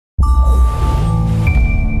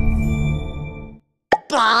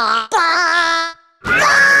Get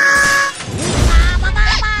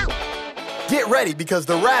ready because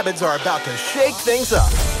the Rabbids are about to shake things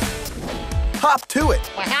up. Hop to it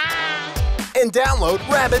and download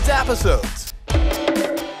Rabbids Appisodes,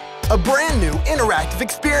 a brand new interactive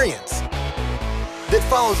experience that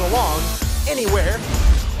follows along anywhere,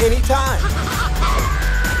 anytime,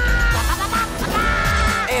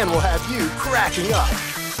 and will have you cracking up.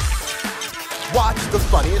 Watch the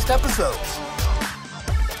funniest episodes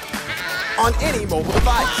on any mobile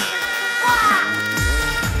device.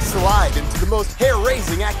 Slide into the most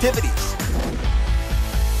hair-raising activities.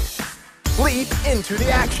 Leap into the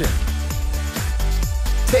action.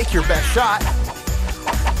 Take your best shot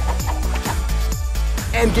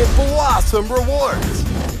and get blossom rewards.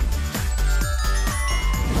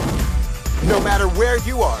 No matter where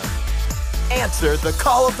you are, answer the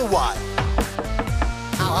call of the wild.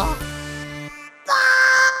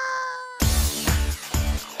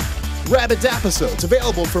 Rabbids Appisodes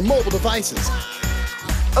available for mobile devices.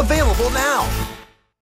 Available now.